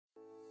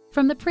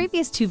From the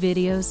previous two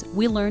videos,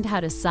 we learned how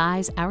to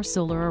size our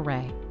solar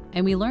array,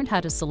 and we learned how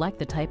to select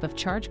the type of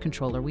charge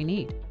controller we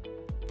need.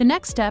 The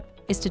next step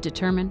is to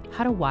determine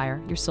how to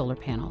wire your solar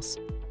panels.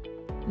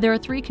 There are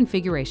three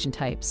configuration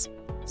types: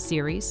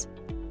 series,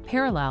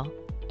 parallel,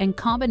 and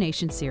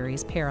combination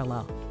series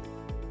parallel.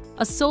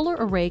 A solar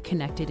array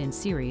connected in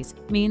series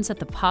means that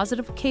the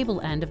positive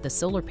cable end of the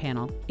solar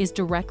panel is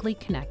directly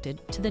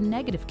connected to the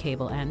negative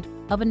cable end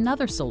of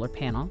another solar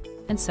panel,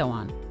 and so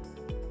on.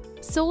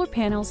 Solar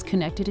panels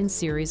connected in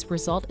series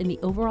result in the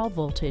overall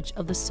voltage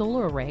of the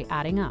solar array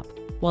adding up,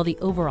 while the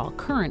overall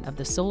current of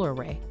the solar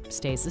array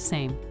stays the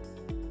same.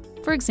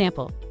 For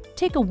example,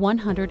 take a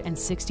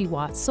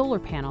 160-watt solar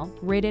panel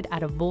rated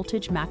at a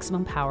voltage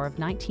maximum power of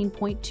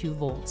 19.2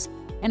 volts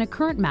and a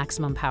current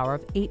maximum power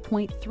of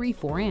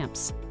 8.34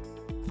 amps.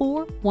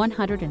 4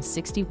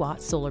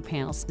 160-watt solar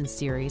panels in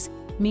series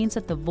means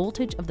that the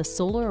voltage of the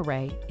solar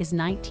array is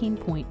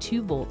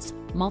 19.2 volts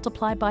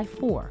multiplied by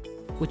 4,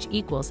 which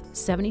equals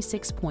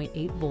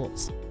 76.8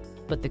 volts,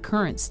 but the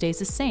current stays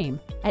the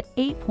same at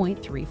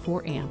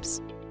 8.34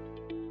 amps.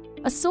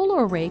 A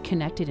solar array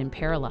connected in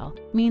parallel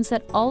means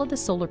that all of the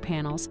solar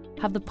panels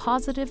have the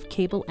positive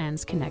cable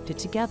ends connected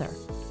together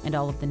and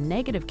all of the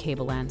negative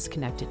cable ends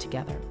connected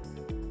together.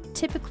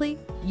 Typically,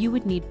 you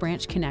would need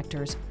branch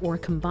connectors or a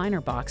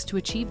combiner box to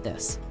achieve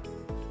this.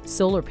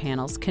 Solar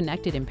panels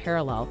connected in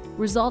parallel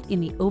result in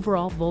the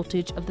overall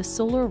voltage of the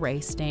solar array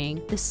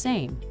staying the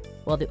same,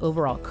 while the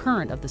overall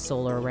current of the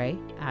solar array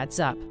adds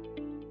up.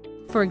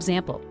 For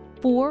example,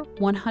 4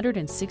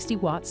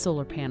 160-watt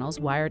solar panels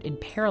wired in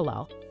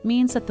parallel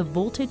means that the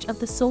voltage of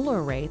the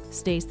solar array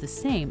stays the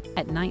same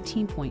at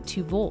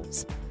 19.2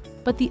 volts,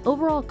 but the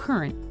overall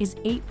current is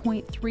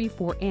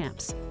 8.34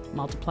 amps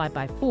multiplied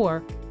by 4,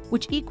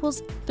 which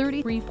equals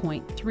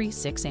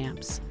 33.36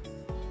 amps.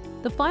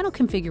 The final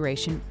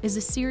configuration is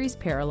a series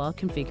parallel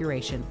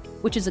configuration,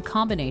 which is a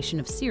combination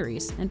of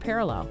series and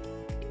parallel.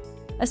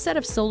 A set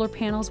of solar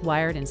panels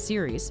wired in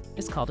series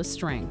is called a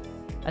string.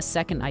 A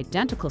second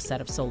identical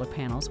set of solar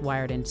panels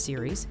wired in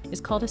series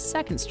is called a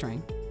second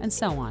string, and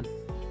so on.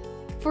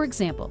 For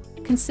example,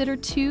 consider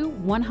two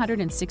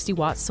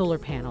 160-watt solar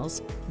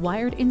panels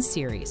wired in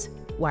series,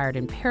 wired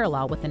in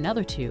parallel with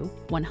another two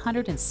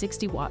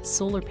 160-watt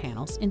solar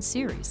panels in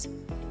series.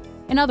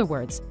 In other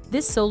words,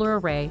 this solar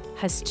array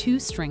has two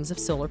strings of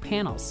solar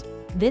panels.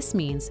 This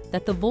means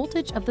that the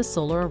voltage of the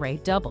solar array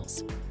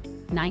doubles.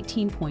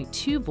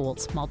 19.2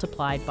 volts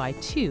multiplied by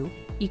 2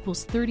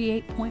 equals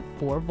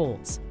 38.4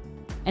 volts,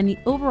 and the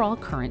overall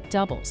current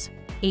doubles.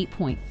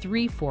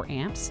 8.34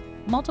 amps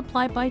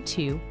multiplied by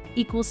 2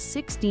 equals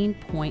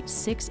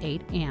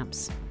 16.68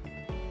 amps.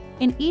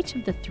 In each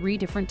of the three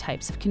different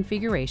types of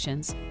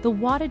configurations, the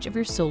wattage of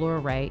your solar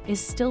array is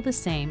still the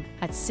same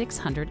at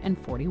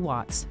 640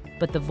 watts,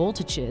 but the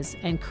voltages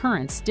and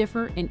currents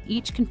differ in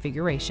each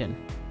configuration.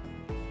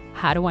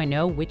 How do I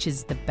know which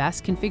is the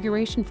best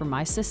configuration for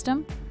my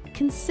system?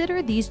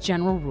 Consider these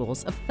general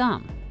rules of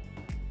thumb.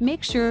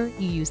 Make sure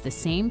you use the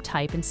same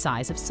type and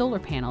size of solar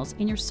panels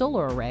in your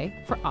solar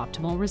array for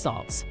optimal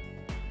results.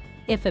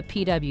 If a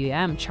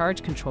PWM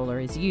charge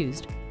controller is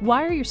used,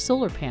 wire your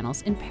solar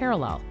panels in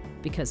parallel,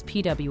 because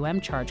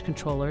PWM charge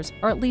controllers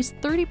are at least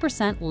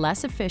 30%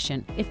 less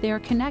efficient if they are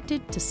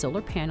connected to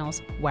solar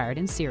panels wired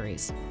in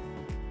series.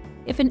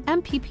 If an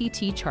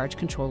MPPT charge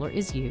controller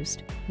is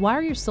used,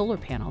 wire your solar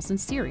panels in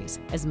series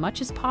as much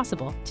as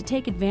possible to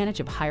take advantage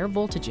of higher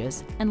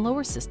voltages and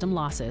lower system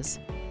losses.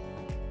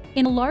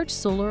 In large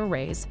solar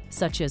arrays,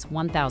 such as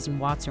 1,000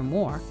 watts or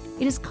more,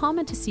 it is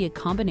common to see a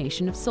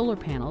combination of solar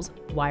panels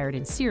wired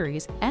in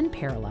series and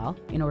parallel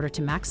in order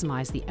to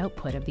maximize the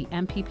output of the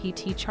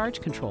MPPT charge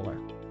controller.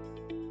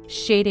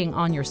 Shading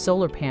on your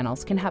solar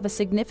panels can have a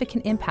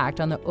significant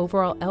impact on the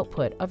overall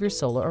output of your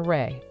solar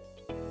array.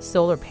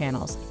 Solar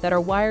panels that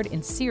are wired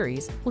in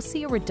series will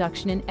see a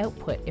reduction in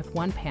output if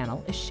one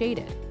panel is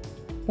shaded.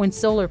 When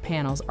solar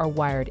panels are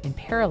wired in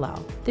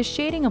parallel, the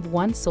shading of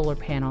one solar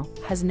panel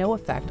has no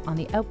effect on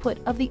the output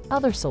of the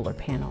other solar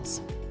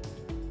panels.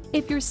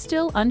 If you're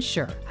still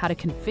unsure how to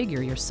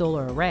configure your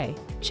solar array,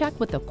 check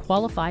with a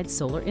qualified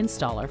solar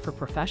installer for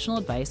professional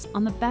advice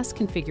on the best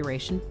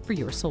configuration for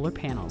your solar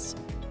panels.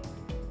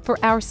 For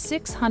our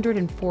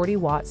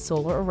 640-watt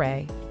solar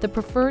array, the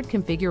preferred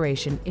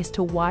configuration is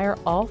to wire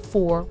all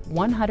 4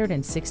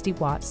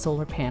 160-watt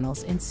solar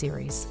panels in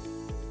series.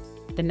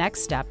 The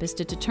next step is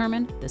to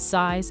determine the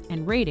size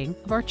and rating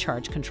of our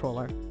charge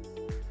controller.